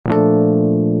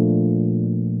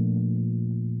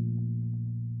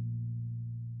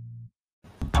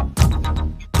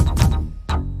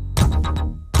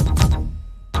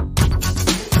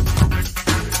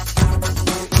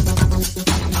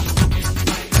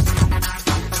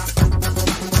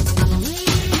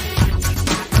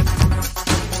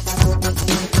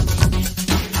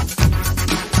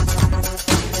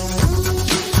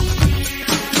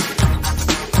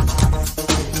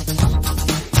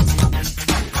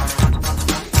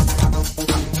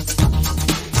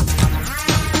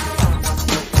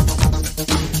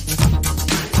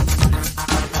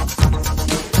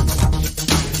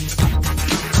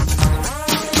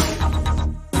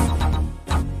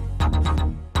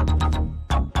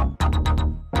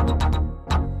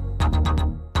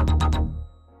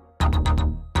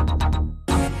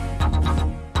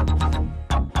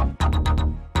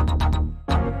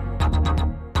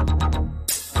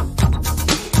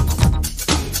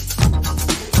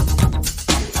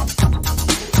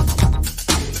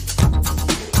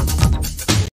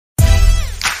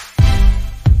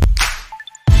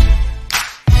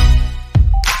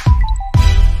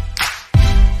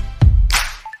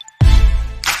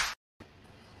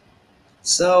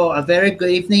So, a very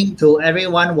good evening to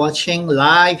everyone watching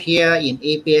live here in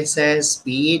APSS,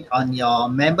 be it on your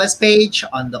members page,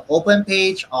 on the open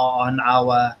page, or on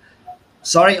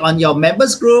your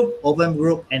members group, open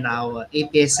group, and our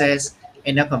APSS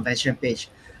annual convention page.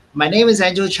 My name is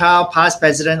Andrew Chow, past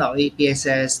president of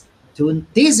APSS.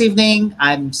 This evening,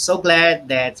 I'm so glad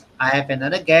that I have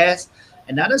another guest,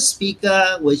 another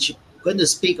speaker, which going to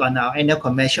speak on our annual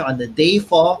convention on the day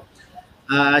four.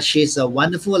 She's a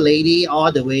wonderful lady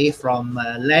all the way from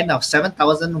land of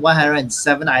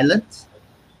 7,107 islands.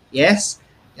 Yes,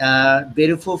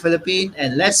 beautiful Philippines.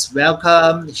 And let's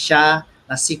welcome Shah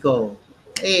Nasiko.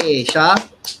 Hey, Shah.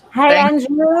 Hi, Thank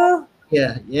Andrew.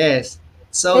 you. Yes.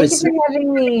 So Thank you it's for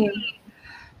having me.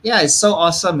 yeah, it's so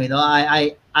awesome.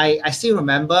 I still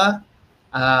remember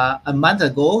a month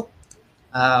ago,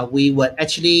 we were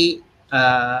actually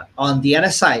on the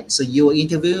other side. So you were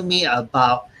interviewing me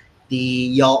about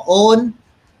your own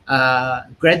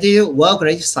graduate world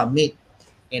graduate summit,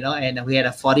 and we had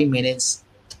a 40 minutes,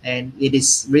 and it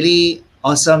is really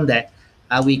awesome that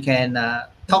we can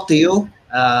talk to you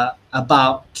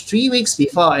about 3 weeks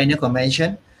before our annual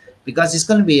convention because it's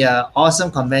going to be an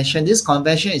awesome convention. This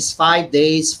convention is 5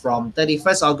 days from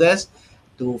 31st August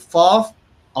to 4th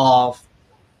of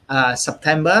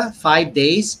September, 5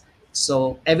 days.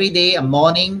 So every day a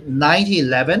morning 9 to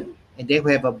 11, and then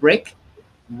we have a break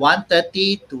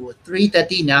 1:30 to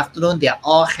 3:30 in the afternoon. They are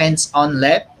all hands-on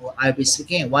lab. I'll be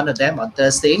speaking at one of them on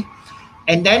Thursday.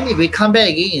 And then if we come back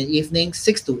again in the evening,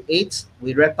 6 to 8,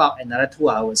 we wrap up another 2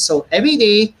 hours. So every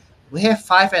day we have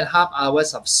 5.5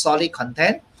 hours of solid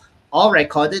content, all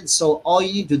recorded. So all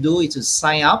you need to do is to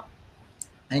sign up,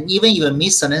 and even if you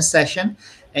miss certain session,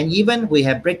 and even we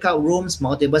have breakout rooms,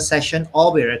 multiple session,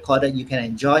 all we recorded. You can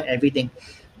enjoy everything.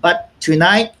 But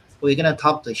tonight we're gonna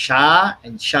talk to Shah,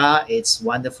 and Shah, it's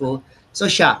wonderful. So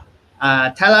Shah,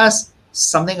 tell us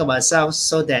something about yourself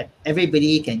so that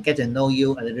everybody can get to know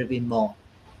you a little bit more.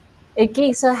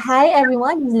 Okay, so hi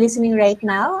everyone who's listening right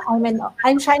now.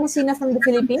 I'm Shana Sina from the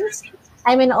Philippines.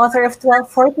 I'm an author of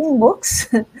 14 books,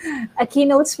 a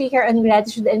keynote speaker on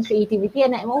gratitude and creativity,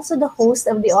 and I'm also the host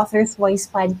of the Author's Voice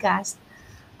podcast.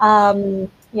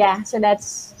 Yeah, so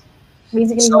that's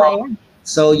basically who I So, am.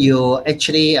 so you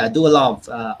actually do a lot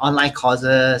of online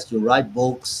courses. You write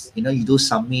books. You do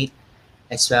submit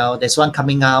as well. There's one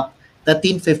coming up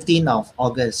 13, 15 of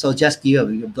August. So just give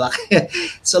you a plug.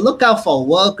 So look out for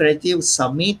World Creative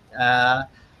Summit.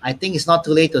 I think it's not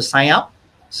too late to sign up.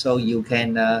 So you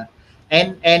can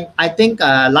and I think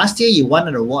last year you won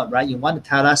an award, right? You want to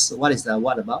tell us what is the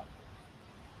award about?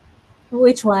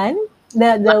 Which one?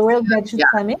 The Last World year, Gratitude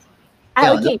yeah, Summit?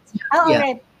 yeah, Okay. last year, All yeah.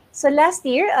 right. So last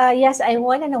year, yes, I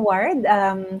won an award.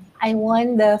 I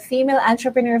won the Female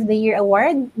Entrepreneur of the Year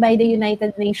award by the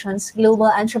United Nations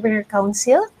Global Entrepreneur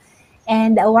Council,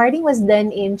 and the awarding was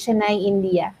done in Chennai,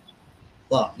 India.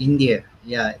 Well, India,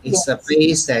 yeah, it's a Yes.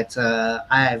 place that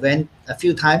I went a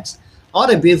few times. All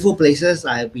the beautiful places.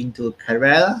 I've been to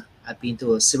Kerala. I've been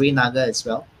to Srinagar as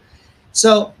well.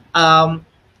 So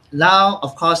now,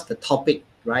 of course, the topic,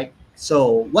 right?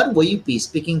 So, what will you be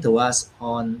speaking to us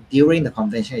on during the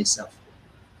convention itself?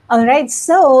 All right.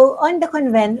 So during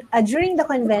the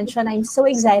convention, I'm so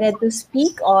excited to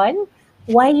speak on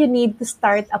why you need to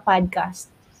start a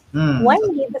podcast. Why you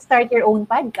Okay, need to start your own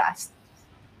podcast.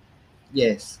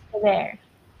 yes. So there.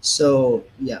 So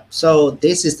yeah, so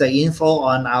this is the info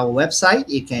on our website.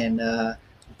 You can, of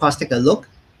course, take a look.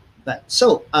 But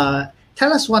so, tell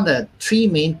us what the three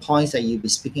main points that you'll be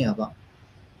speaking about.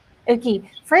 Okay,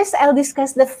 first I'll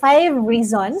discuss the 5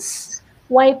 reasons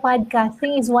why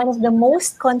podcasting is one of the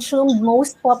most consumed,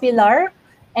 most popular,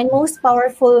 and most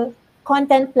powerful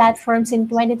content platforms in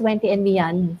 2020 and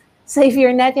beyond. So if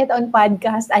you're not yet on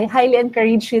podcast, I highly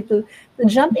encourage you to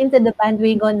jump into the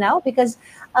bandwagon now because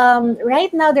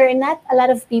right now there are not a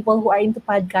lot of people who are into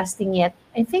podcasting yet.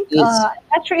 I think Is I'm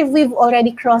not sure if we've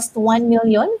already crossed 1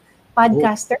 million oh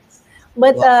podcasters.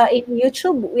 But wow, in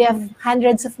YouTube, we have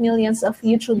hundreds of millions of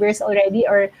YouTubers already,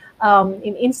 or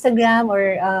in Instagram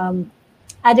or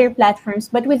other platforms.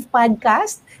 But with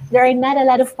podcast, there are not a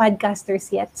lot of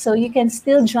podcasters yet. So you can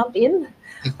still jump in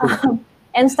cool.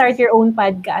 and start your own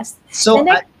podcast. The So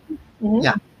next, Mhm.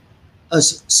 yeah.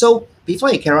 So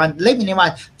before you carry on, let me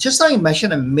remind. Just now you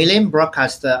mentioned a million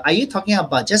broadcaster. Are you talking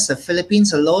about just the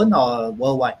Philippines alone or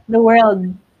worldwide? The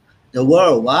world. The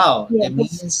world. Wow, that Yes.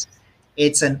 means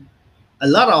it's a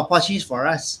lot of opportunities for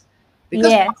us because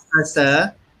Yes.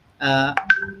 broadcaster, uh,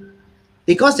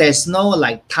 because there's no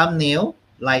like thumbnail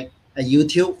like a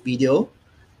YouTube video.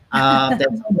 There's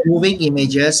no moving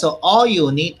images, so all you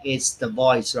need is the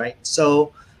voice, right? So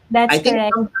I That's think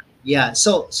correct. yeah.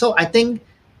 So I think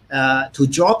to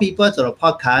draw people to the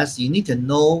podcast, you need to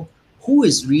know who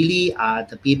is really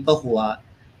the people who are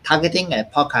targeting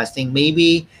at podcasting.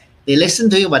 Maybe they listen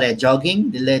to you while they're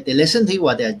jogging, they listen to you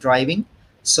while they're driving.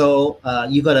 So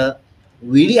you gotta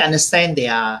really understand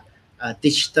their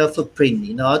digital footprint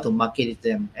in order to market it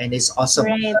them, and it's awesome.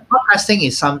 Right. Podcasting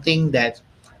is something that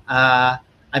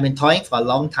I've been toying for a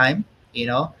long time.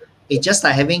 It's just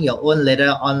like having your own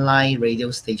little online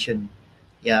radio station.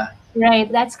 Yeah.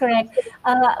 Right, that's correct.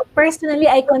 Personally,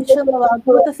 I consume about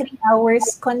 2 to 3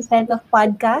 hours content of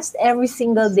podcast every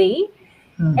single day.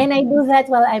 Hmm. And I do that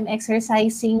while I'm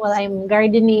exercising, while I'm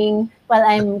gardening, while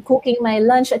I'm cooking my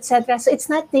lunch, etc. So it's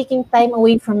not taking time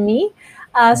away from me.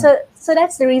 So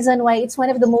that's the reason why it's one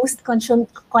of the most consumed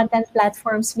content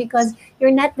platforms, because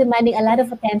you're not demanding a lot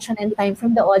of attention and time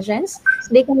from the audience.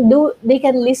 They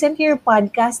can listen to your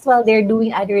podcast while they're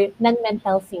doing other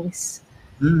non-mental things.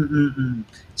 Mm-mm-mm.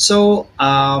 So,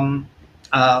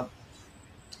 uh,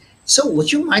 so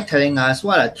would you mind telling us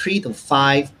what are 3 to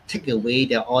 5 takeaway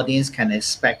the audience can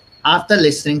expect after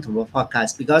listening to the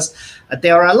podcast? Because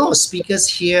there are a lot of speakers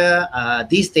here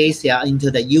these days. They are into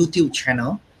the YouTube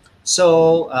channel.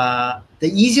 So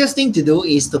the easiest thing to do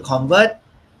is to convert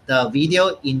the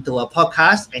video into a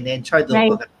podcast and then try to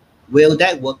Right. podcast. Will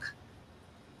that work?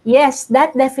 Yes,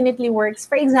 that definitely works.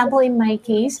 For example, in my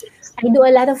case, I do a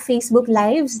lot of Facebook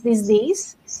Lives these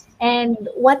days. And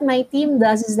what my team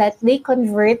does is that they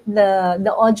convert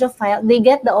the audio file. They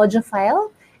get the audio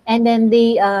file, and then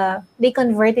they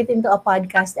convert it into a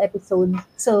podcast episode.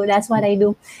 So that's what I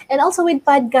do. And also with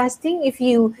podcasting, if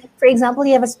you, for example,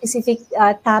 you have a specific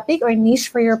topic or niche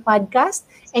for your podcast,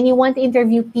 and you want to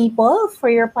interview people for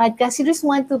your podcast, you just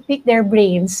want to pick their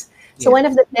brains. So Yeah. one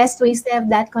of the best ways to have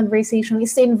that conversation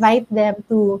is to invite them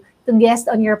to guest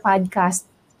on your podcast.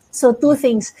 So two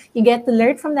things, you get to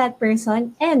learn from that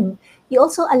person, and you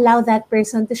also allow that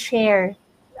person to share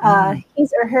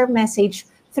his or her message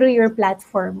through your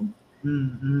platform.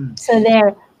 Mm-mm. So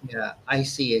there. Yeah, I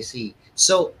see. I see.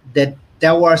 So that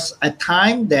there was a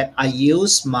time that I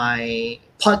use my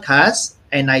podcast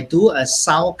and I do a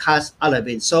soundcast out of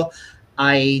it. So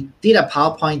I did a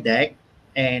PowerPoint deck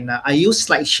and I use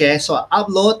SlideShare. So I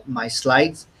upload my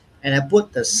slides and I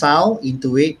put the sound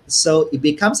into it. So it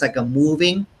becomes like a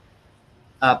moving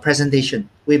presentation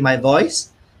with my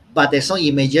voice, but there's no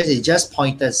images, it's just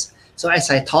pointers. So as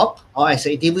I talk or as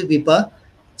I interview people,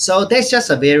 so that's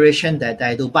just a variation that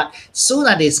I do. But soon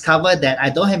I discovered that I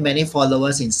don't have many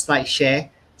followers in SlideShare,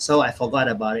 so I forgot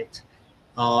about it.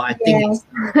 Or I think Yes.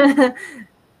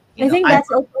 you I know think I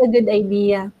that's also a good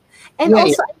idea. And yeah, yeah.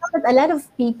 also, I know that a lot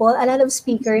of people, a lot of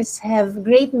speakers have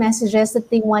great messages that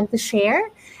they want to share.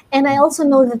 And I also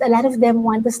know that a lot of them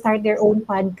want to start their own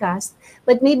podcast.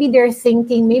 But maybe they're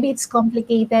thinking, maybe it's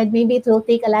complicated, maybe it will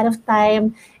take a lot of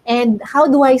time. And how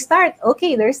do I start?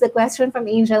 Okay, there's the question from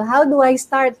Angel. How do I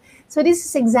start? So this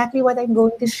is exactly what I'm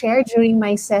going to share during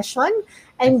my session.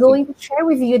 I I'm see. going to share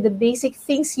with you the basic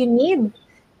things you need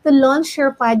to launch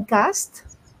your podcast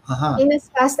Uh-huh. in as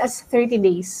fast as 30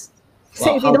 days. So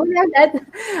Wow, if you how don't have that,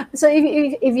 so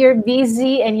if you're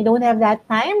busy and you don't have that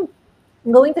time,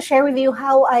 I'm going to share with you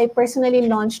how I personally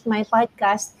launched my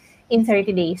podcast in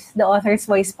 30 days, the Author's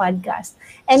Voice podcast.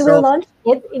 And we'll so launch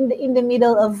it in the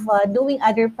middle of doing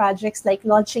other projects like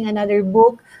launching another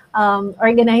book,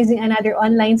 organizing another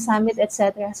online summit,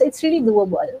 etc. So it's really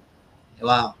doable.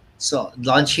 wow. So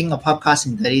launching a podcast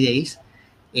in 30 days,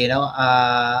 you know,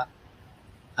 I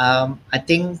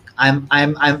think I'm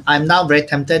now very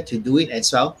tempted to do it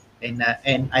as well, and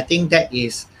I think that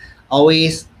is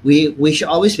always we should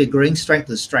always be growing strength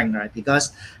to strength, right?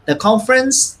 Because the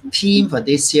conference theme for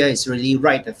this year is really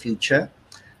write the future.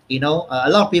 A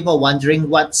lot of people wondering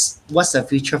what's the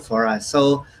future for us.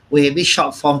 So we have this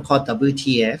short form called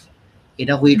WTF.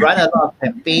 We run a lot of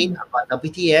campaign about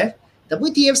WTF.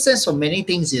 WTF stands for many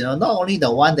things, not only the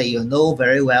one that you know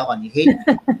very well on your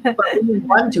head, but we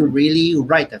want to really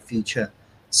write the future.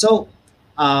 So,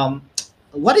 um,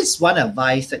 what is one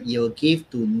advice that you'll give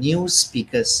to new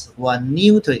speakers who are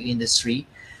new to the industry?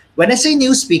 When I say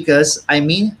new speakers, I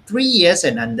mean 3 years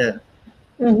and under,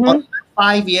 or Mm-hmm.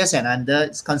 5 years and under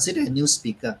is considered a new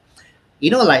speaker.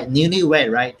 Like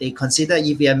newlywed, right? They consider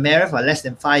if you're married for less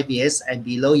than 5 years and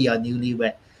below, you're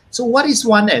newlywed. So, what is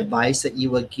one advice that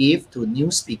you will give to new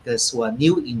speakers who are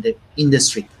new in the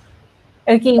industry?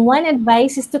 Okay, one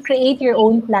advice is to create your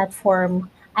own platform.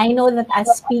 I know that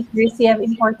as speakers, you have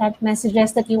important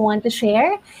messages that you want to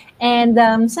share. And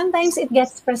sometimes it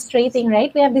gets frustrating,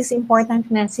 right? We have this important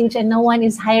message and no one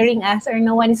is hiring us or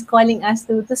no one is calling us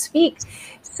to speak.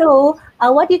 So,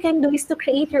 what you can do is to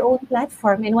create your own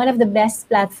platform. And one of the best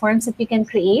platforms that you can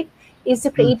create is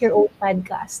to create your own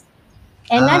podcast.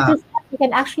 And not Ah, just that, you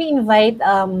can actually invite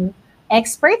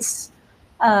experts,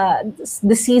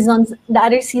 the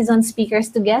other season speakers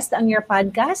to guest on your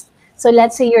podcast. So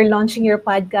let's say you're launching your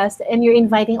podcast and you're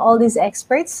inviting all these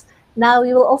experts. Now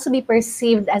you will also be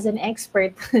perceived as an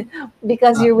expert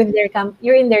because ah, you're in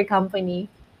their company.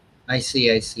 I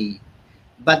see, I see.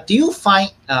 But do you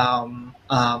find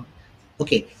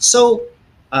okay, so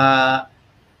uh,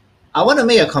 I want to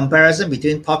make a comparison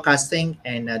between podcasting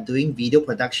and doing video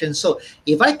production. So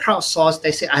if I crowdsource,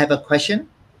 let's say I have a question,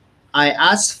 I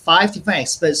ask five different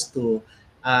experts to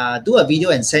do a video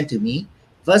and send to me,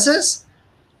 versus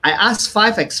I ask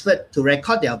five experts to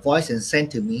record their voice and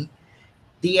send to me.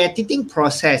 The editing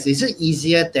process, is it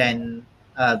easier than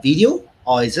video,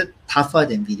 or is it tougher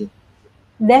than video?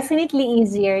 Definitely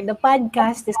easier. The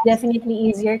podcast is definitely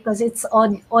easier because it's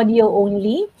audio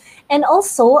only. And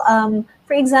also,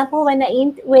 for example, when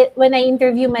I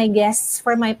interview my guests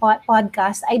for my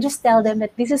podcast, I just tell them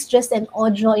that this is just an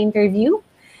audio interview,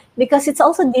 because it's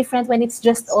also different when it's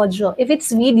just audio. If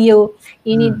it's video,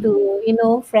 you need Hmm. to,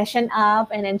 freshen up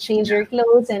and then change Yeah, your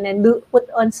clothes and then put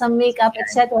on some makeup, yeah,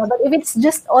 etc. But if it's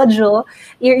just audio,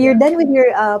 you're yeah, done with your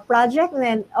project, and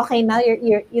then okay, now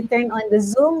you turn on the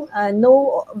Zoom,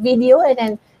 no video, and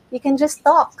then you can just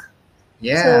talk.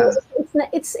 So yeah.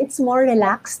 it's more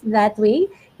relaxed that way.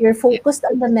 You're Yeah. focused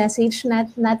on the message,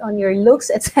 not on your looks,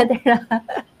 etc.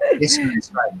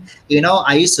 That's right.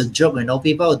 I used to joke,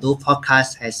 people who do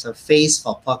podcast has a face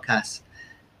for podcast.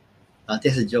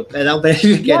 That's a joke. I don't believe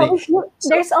you get Well, it. So,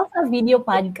 there's also a video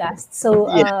podcast. So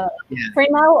yeah, yeah, for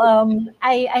now,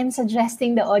 I'm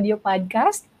suggesting the audio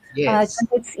podcast yes. because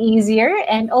it's easier,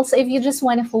 and also if you just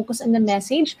want to focus on the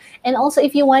message, and also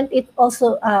if you want it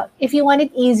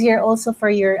easier also for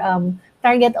your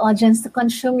target audience to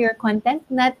consume your content,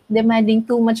 not demanding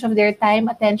too much of their time,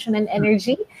 attention, and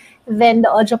energy, then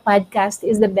the audio podcast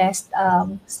is the best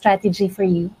strategy for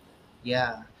you.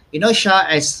 Yeah. Shah,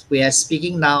 as we are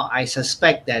speaking now, I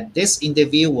suspect that this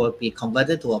interview will be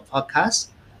converted to a podcast,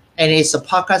 and it's a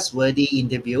podcast worthy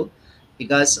interview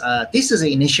because this is an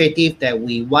initiative that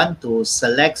we want to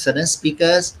select certain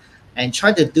speakers and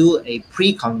try to do a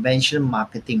pre-convention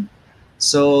marketing.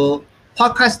 So,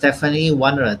 podcast definitely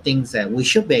one of the things that we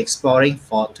should be exploring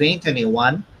for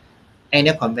 2021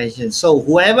 annual convention. So,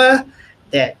 whoever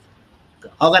that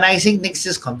organizing next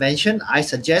year's convention, I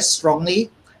suggest strongly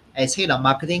as head of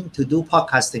marketing to do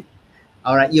podcasting.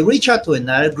 All right, you reach out to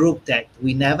another group that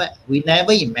we never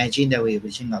imagined that we're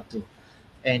reaching out to.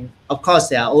 And of course,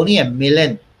 there are only a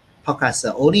million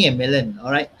podcaster, only a million.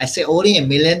 All right, I say only a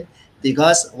million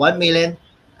because 1 million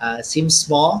seems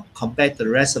small compared to the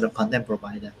rest of the content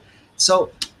provider. So,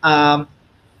 um,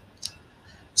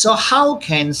 so how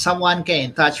can someone get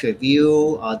in touch with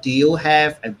you? Or do you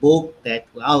have a book that?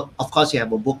 Well, of course, you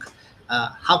have a book.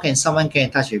 How can someone get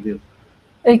in touch with you?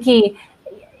 Okay.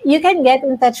 You can get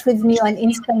in touch with me on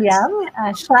Instagram,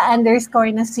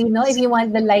 Sha_Nasino, if you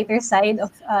want the lighter side of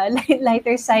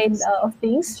of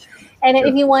things. And then if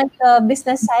Sure. you want the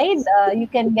business side, you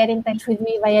can get in touch with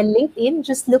me via LinkedIn.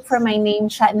 Just look for my name,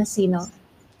 Sha Nasino.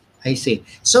 I see.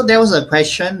 So there was a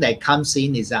question that comes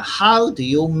in is how do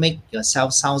you make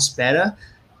yourself sounds better?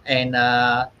 And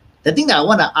the thing that I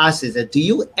want to ask is that do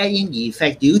you add in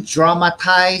effect? Do you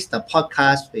dramatize the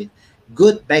podcast with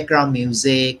good background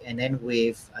music and then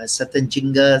with certain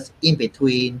jingles in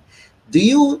between? Do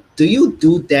you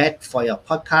do that for your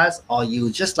podcast, or you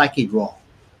just like it raw?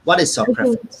 What is your Okay.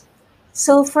 preference?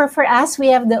 So for us, we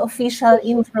have the official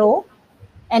intro,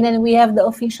 and then we have the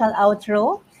official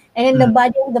outro. And then the Mm.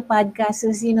 body of the podcast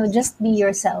is, just be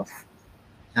yourself.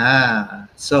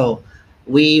 So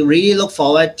we really look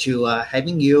forward to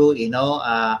having you.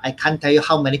 I can't tell you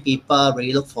how many people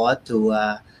really look forward to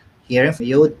hearing from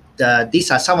you.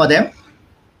 These are some of them,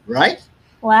 right?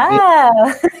 We,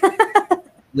 Wow.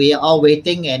 we are all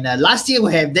waiting. And last year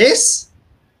we have this.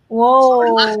 So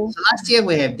last, Whoa. so last year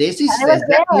we have this. This I is was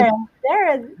exactly,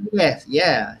 there. yes,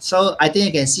 yeah. So I think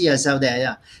you can see yourself there.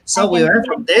 Yeah. I So we can went see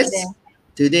from it there. this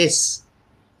to this.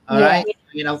 All Yeah. right.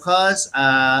 And of course,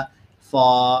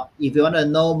 for if you want to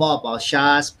know more about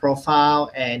Shah's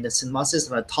profile and the synopsis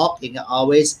of the talk, you can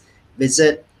always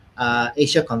visit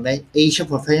Asia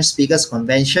Professional Speakers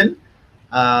Convention.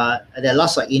 There are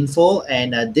lots of info,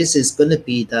 and this is going to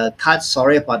be the card.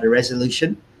 Sorry about the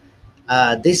resolution.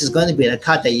 This is going to be the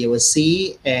card that you will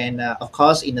see, and of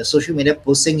course, in the social media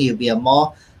posting, you'll be a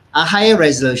higher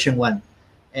resolution one.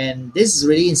 And this is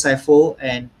really insightful.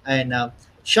 And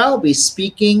shall be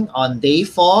speaking on day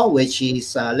 4, which is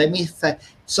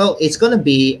so it's going to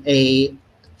be a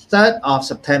 3rd of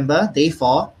September, day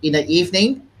 4 in the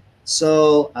evening.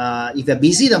 So if you're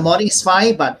busy in the morning, it's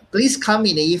fine, but please come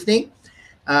in the evening.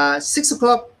 6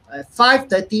 o'clock,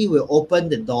 5:30, we'll open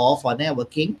the door for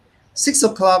networking. 6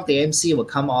 o'clock, the MC will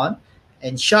come on,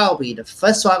 and shall be the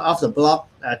first one off the block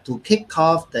to kick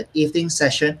off the evening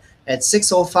session at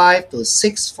 6:05 to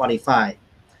 6:45.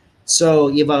 So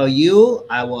if I were you,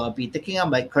 I will be taking out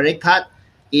my credit card.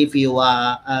 If you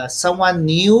are someone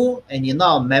new and you're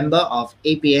not a member of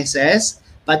APSS,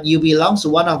 but you belong to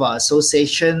one of our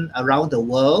association around the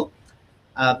world,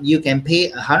 you can pay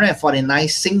 149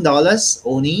 Sing dollars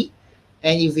only.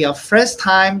 And if you're first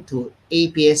time to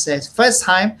APSS, first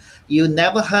time, you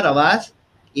never heard of us,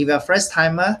 if you're a first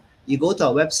timer, you go to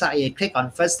our website, you click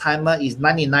on first timer, is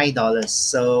 $99.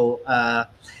 So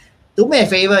do me a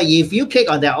favor, if you click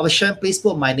on that option, please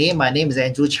put my name. My name is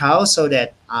Andrew Chow, so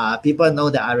that people know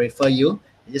that I refer you.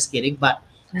 Just kidding, but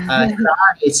Clara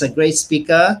is a great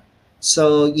speaker.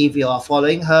 So if you are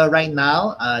following her right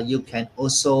now, you can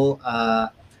also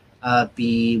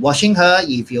be watching her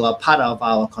if you are part of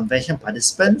our convention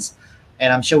participants.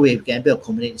 And I'm sure we can be a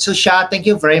community. So Shah, thank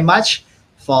you very much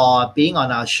for being on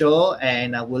our show,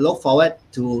 and we look forward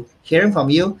to hearing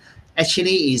from you.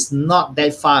 Actually, it's not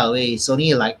that far away. It's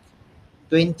only like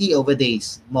 20 over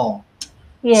days more.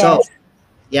 Yes. So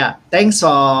yeah, thanks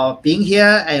for being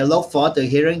here, and I look forward to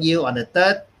hearing you on the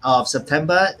 3rd of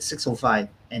September, 6:05.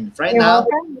 And right You're now,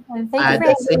 welcome. And thank you I for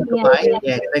just say having me. goodbye.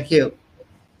 Yeah, thank you.